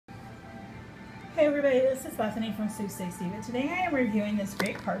Hey everybody, this is Bethany from Sue Stacy, but today I am reviewing this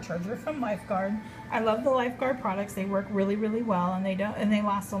great car charger from LifeGuard. I love the LifeGuard products. They work really well, and they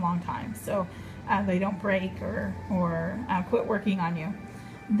last a long time, so they don't break or quit working on you.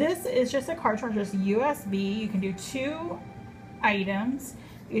 This is just a car charger. It's USB. You can do 2 items.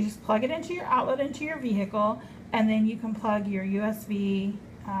 You just plug it into your outlet into your vehicle, and then you can plug your USB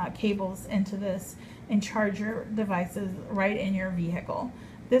cables into this and charge your devices right in your vehicle.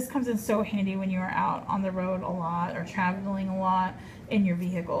 This comes in so handy when you are out on the road a lot or traveling a lot in your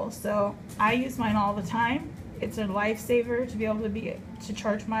vehicle. So I use mine all the time. It's a lifesaver to be able to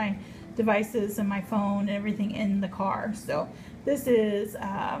charge my devices and my phone and everything in the car. So this is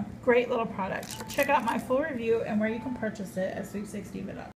a great little product. Check out my full review and where you can purchase it at SueSacyDiva.com.